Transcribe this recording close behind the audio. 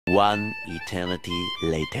One eternity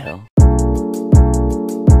later.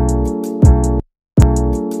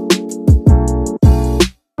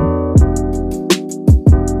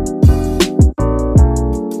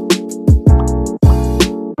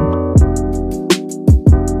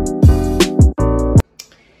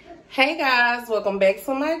 Hey guys, welcome back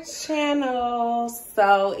to my channel.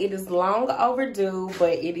 So it is long overdue,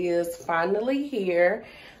 but it is finally here.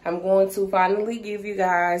 I'm going to finally give you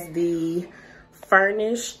guys the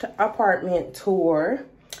furnished apartment tour.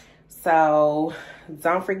 So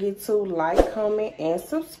don't forget to like, comment, and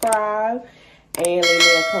subscribe, and leave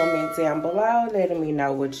me a comment down below letting me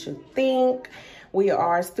know what you think. We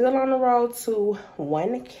are still on the road to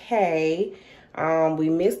 1K. We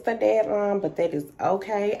missed the deadline, but that is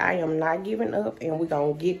okay. I am not giving up, and we're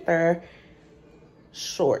gonna get there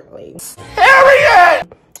shortly.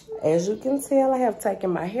 Period! As you can tell, I have taken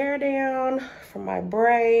my hair down from my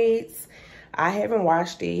braids. I haven't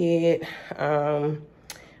washed it yet.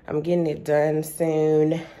 I'm getting it done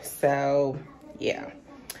soon, so yeah.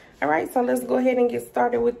 All right, so let's go ahead and get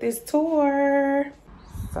started with this tour.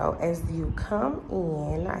 So as you come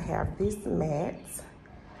in, I have this mat.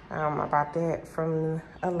 I bought that from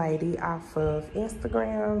a lady off of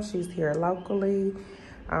Instagram. She's here locally.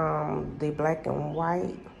 The black and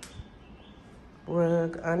white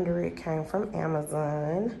rug under it came from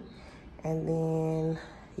Amazon. And then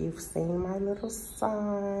you've seen my little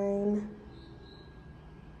sign.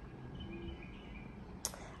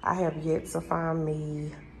 I have yet to find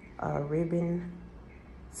me a ribbon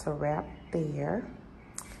to wrap there.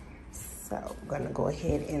 So I'm gonna go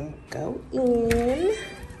ahead and go in.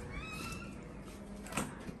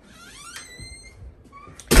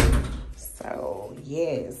 So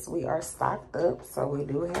yes, we are stocked up. So we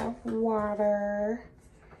do have water.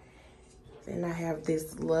 Then I have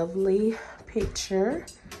this lovely picture.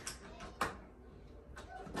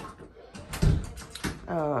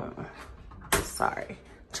 Sorry,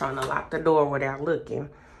 trying to lock the door without looking.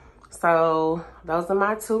 So those are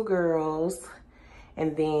my two girls.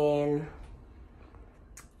 And then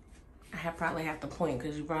I probably have to point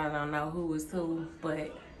because you probably don't know who is who,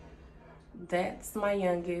 but that's my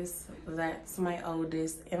youngest, that's my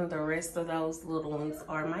oldest, and the rest of those little ones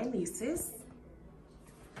are my nieces.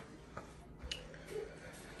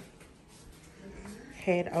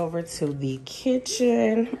 Head over to the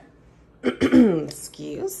kitchen.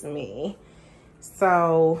 Excuse me.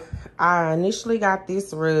 So I initially got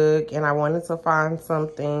this rug and I wanted to find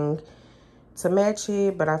something to match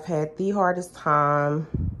it, but I've had the hardest time.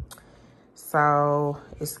 So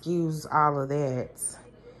excuse all of that.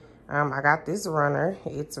 I got this runner.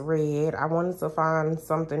 It's red. I wanted to find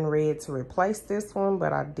something red to replace this one,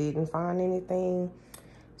 but I didn't find anything.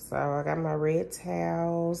 So I got my red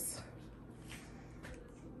towels.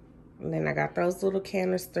 And then I got those little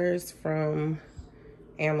canisters from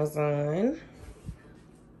Amazon.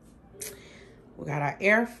 We got our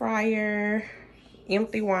air fryer,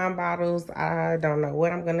 empty wine bottles. I don't know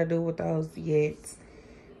what I'm gonna do with those yet,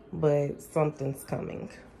 but something's coming.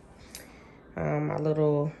 My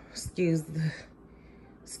little, excuse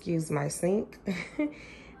my sink.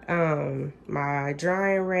 My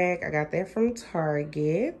drying rack, I got that from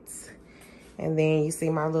Target. And then you see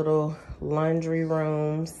my little laundry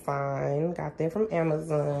room sign, got that from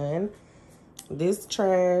Amazon. This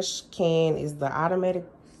trash can is the automatic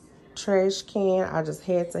trash can I just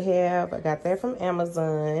had to have. I got that from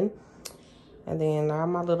Amazon. And then all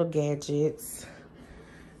my little gadgets.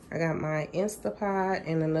 I got my Instapot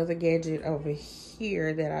and another gadget over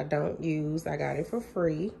here that I don't use. I got it for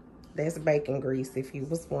free. That's bacon grease, if you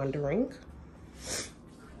was wondering.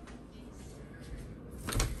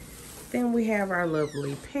 Then we have our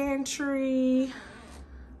lovely pantry.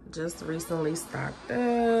 Just recently stocked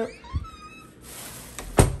up.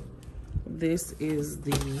 This is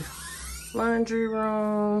the laundry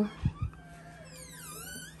room.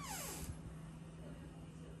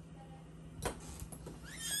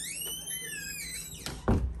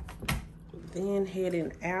 Then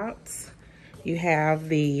heading out, you have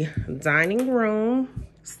the dining room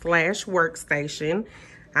 / workstation.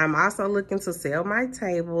 I'm also looking to sell my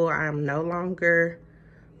table. I'm no longer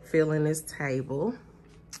filling this table.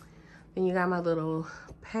 Then you got my little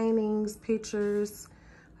paintings, pictures.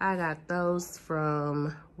 I got those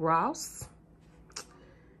from Ross.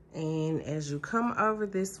 And as you come over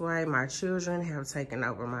this way, my children have taken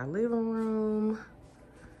over my living room.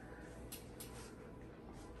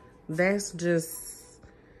 That's just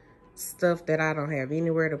stuff that I don't have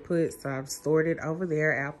anywhere to put, so I've stored it over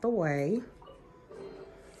there out the way.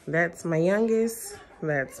 That's my youngest.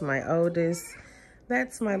 That's my oldest.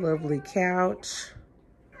 That's my lovely couch.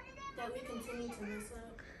 That we continue to mess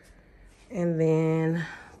up. And then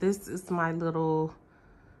this is my little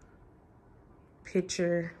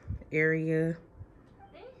picture area.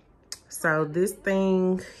 So this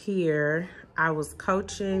thing here, I was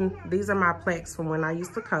coaching. These are my plaques from when I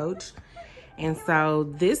used to coach. And so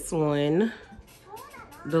this one,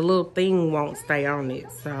 the little thing won't stay on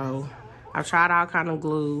it. So I've tried all kind of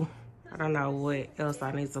glue. I don't know what else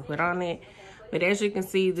I need to put on it. But as you can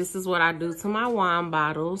see, this is what I do to my wine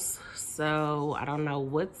bottles. So I don't know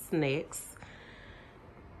what's next.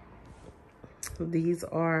 These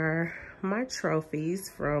are my trophies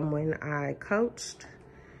from when I coached.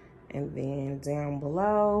 And then down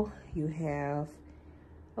below, you have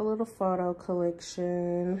a little photo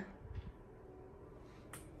collection.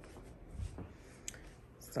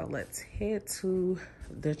 So let's head to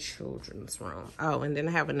the children's room. Oh, and then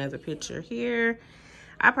I have another picture here.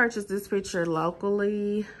 I purchased this picture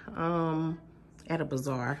locally at a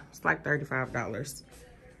bazaar. It's like $35.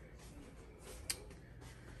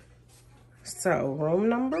 So room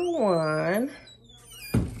number 1.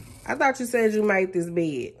 I thought you said you made this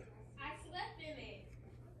bed. I slept in it.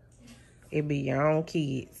 It be your own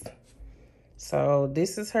kids. So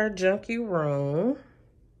this is her junkie room.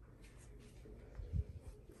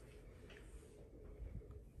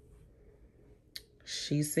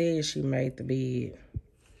 She said she made the bed.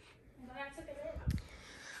 But I took it in.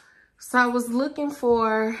 So I was looking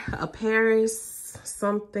for a Paris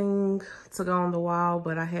something to go on the wall,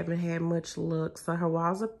 but I haven't had much luck. So her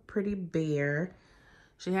walls are pretty bare.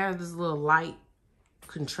 She has this little light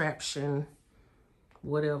contraption,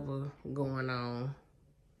 whatever going on.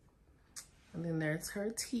 And then there's her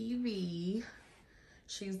TV.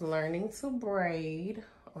 She's learning to braid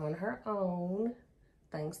on her own,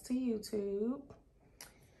 thanks to YouTube.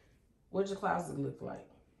 What's your closet look like?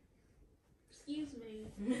 Excuse me.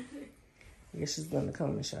 Yeah, she's gonna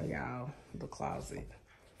come and show y'all the closet.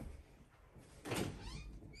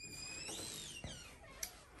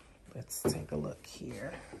 Let's take a look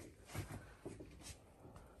here.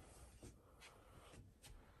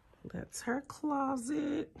 That's her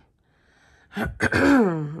closet. I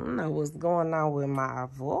don't know what's going on with my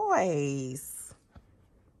voice.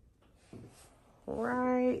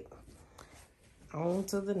 Right. On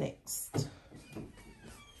to the next.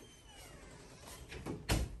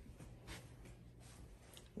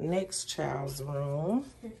 Next child's room.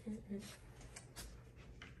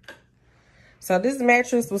 So this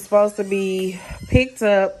mattress was supposed to be picked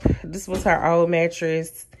up. This was her old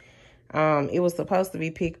mattress. It was supposed to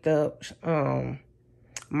be picked up.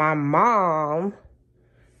 My mom,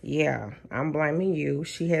 yeah, I'm blaming you.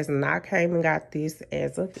 She has not came and got this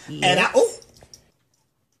as of yet.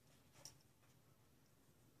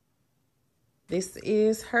 This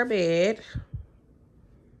is her bed.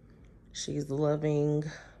 She's loving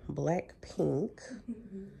black pink.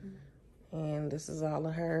 And this is all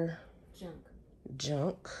of her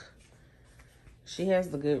junk. She has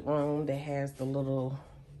the good room that has the little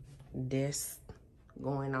desk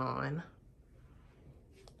going on.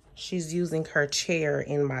 She's using her chair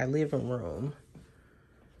in my living room.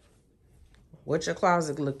 What's your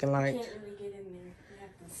closet looking like? Can't really get in there. You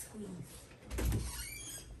have to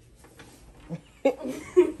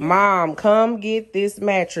squeeze. Mom, come get this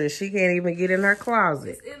mattress. She can't even get in her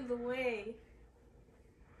closet. It's in the way.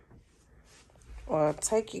 I'll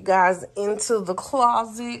take you guys into the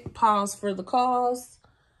closet. Pause for the cause.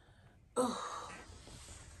 Ugh.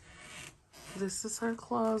 This is her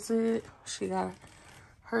closet. She got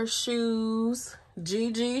her shoes.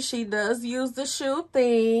 Gigi, she does use the shoe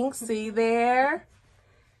thing. See there?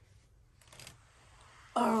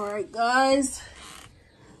 All right, guys.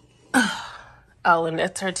 Oh, and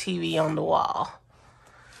that's her TV on the wall.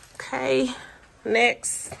 Okay,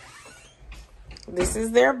 next. This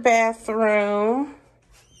is their bathroom.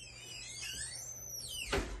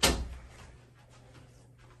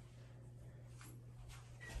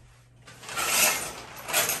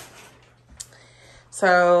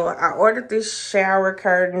 So I ordered this shower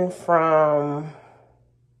curtain from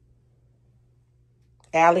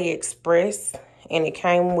AliExpress, and it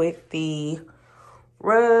came with the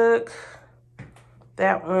rug,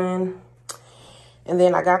 that one, and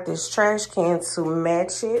then I got this trash can to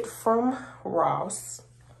match it from Ross,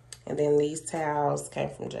 and then these towels came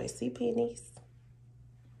from JCPenney's.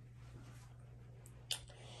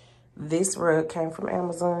 This rug came from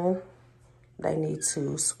Amazon. They need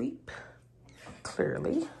to sweep,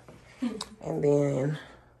 clearly. And then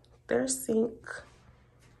their sink.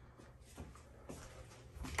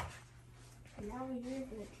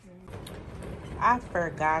 I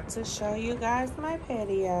forgot to show you guys my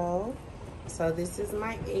patio. So this is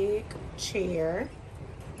my egg chair.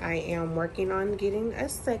 I am working on getting a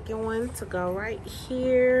second one to go right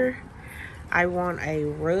here. I want a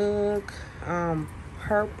rug.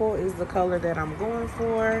 Purple is the color that I'm going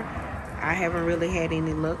for. I haven't really had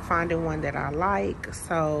any luck finding one that I like,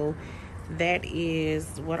 so that is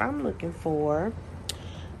what I'm looking for.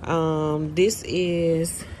 This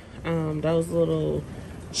is those little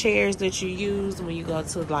chairs that you use when you go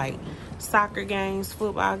to like soccer games,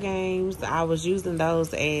 football games. I was using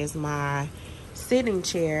those as my sitting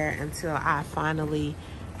chair until I finally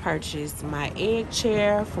purchased my egg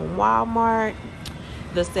chair from Walmart.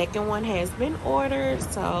 The second one has been ordered,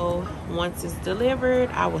 so once it's delivered,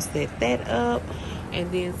 I will set that up.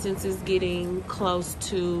 And then since it's getting close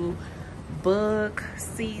to bug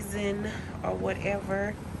season or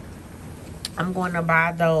whatever, I'm going to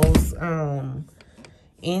buy those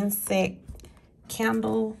insect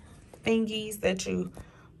candle thingies that you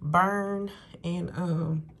burn.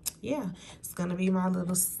 And yeah, it's gonna be my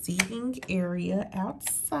little seating area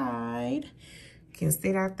outside. Can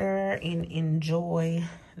sit out there and enjoy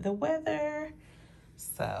the weather.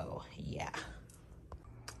 So yeah,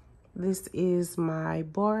 this is my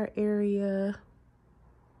bar area.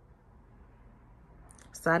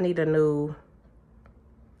 So I need a new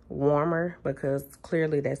warmer because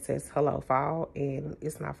clearly that says hello fall and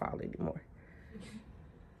it's not fall anymore.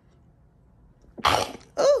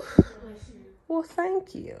 Ooh. Well,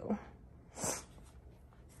 thank you.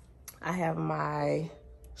 I have my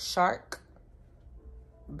Shark,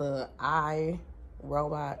 the eye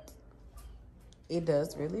robot. It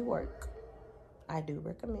does really work. I do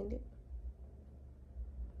recommend it.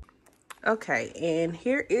 Okay, and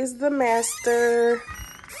here is the master.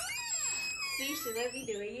 So you should let me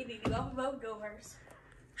do it. You need to go for both doors.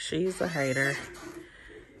 She's a hater.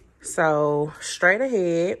 So straight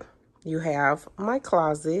ahead, you have my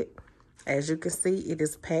closet. As you can see, it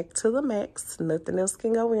is packed to the max. Nothing else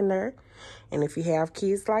can go in there. And if you have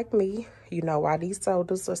kids like me, you know why these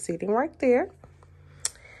sodas are sitting right there.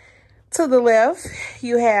 To the left,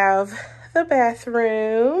 you have the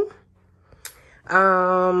bathroom.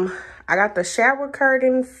 I got the shower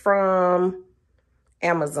curtain from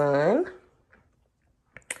Amazon.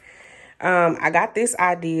 I got this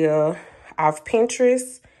idea off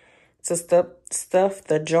Pinterest to stuff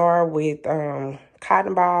the jar with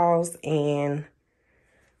cotton balls and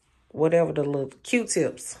whatever the little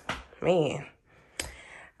Q-tips. Man.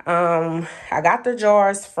 I got the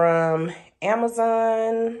jars from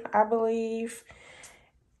Amazon, I believe.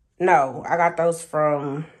 No, I got those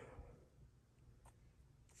from,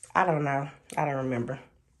 I don't know. I don't remember.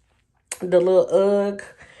 The little UGG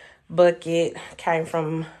bucket came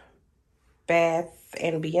from Bath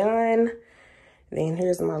and Beyond. Then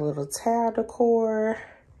here's my little towel decor.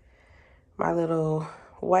 My little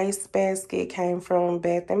waste basket came from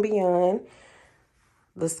Bath and Beyond.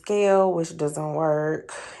 The scale, which doesn't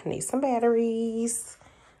work, need some batteries.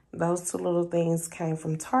 Those two little things came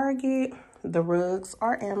from Target. The rugs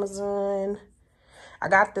are Amazon. I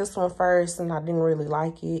got this one first and I didn't really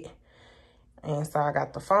like it. And so I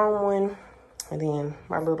got the foam one. And then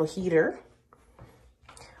my little heater.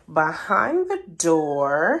 Behind the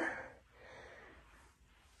door,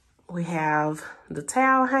 we have the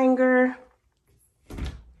towel hanger.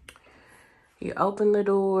 You open the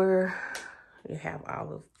door, you have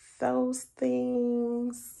all of those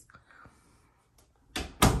things.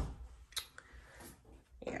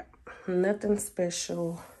 Yeah, nothing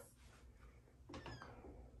special.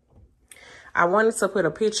 I wanted to put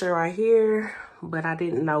a picture right here, but I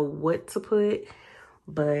didn't know what to put.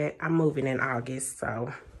 But I'm moving in August,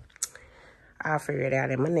 so I'll figure it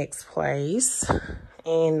out in my next place.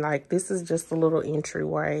 And like, this is just a little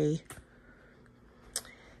entryway.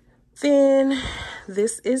 Then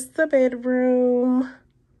this is the bedroom.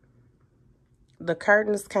 The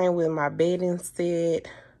curtains came with my bedding set.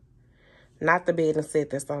 Not the bedding set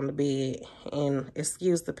that's on the bed. And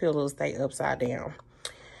excuse the pillows, they upside down.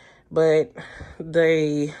 But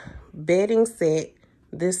the bedding set,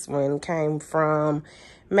 this one came from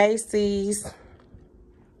Macy's.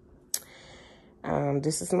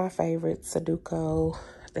 This is my favorite, Sudoku.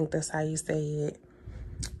 I think that's how you say it.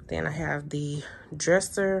 Then I have the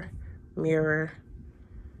dresser, mirror,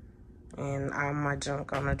 and all my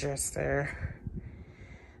junk on the dresser.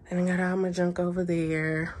 Then I got all my junk over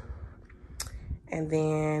there. And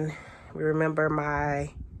then remember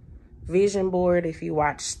my vision board if you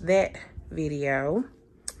watched that video.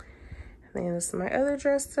 And then this is my other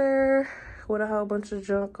dresser with a whole bunch of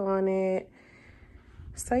junk on it.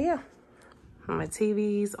 So yeah, my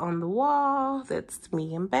TV's on the wall. That's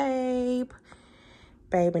me and Babe.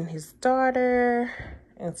 Babe and his daughter.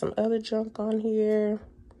 And some other junk on here.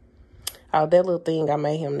 Oh, that little thing, I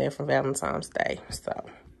made him there for Valentine's Day. So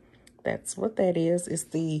that's what that is. It's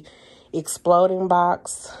the exploding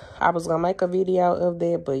box. I was going to make a video of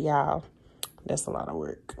that, but y'all, that's a lot of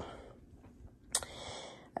work.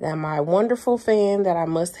 I got my wonderful fan that I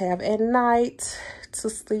must have at night to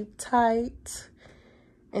sleep tight.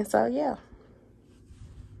 And so, yeah.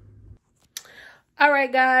 All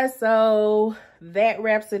right, guys. So that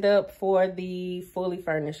wraps it up for the fully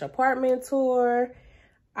furnished apartment tour.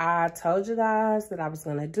 I told you guys that I was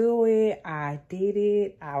going to do it. I did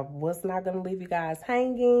it. I was not going to leave you guys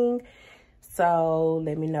hanging. So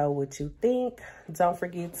let me know what you think. Don't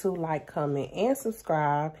forget to like, comment, and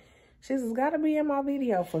subscribe. She's got to be in my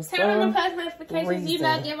video for some Turn on the post notifications. reason. You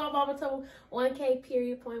know, give my mama to 1K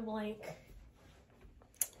period point blank.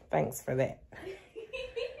 Thanks for that.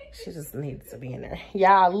 She just needs to be in there.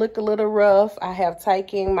 Y'all look a little rough. I have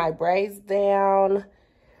taken my braids down.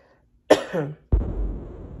 I'm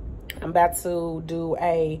about to do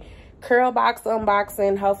a curl box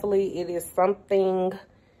unboxing. Hopefully it is something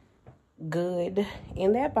good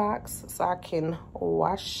in that box so I can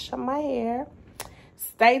wash my hair.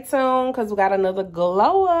 Stay tuned because we got another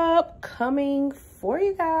glow up coming for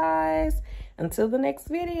you guys. Until the next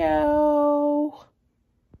video.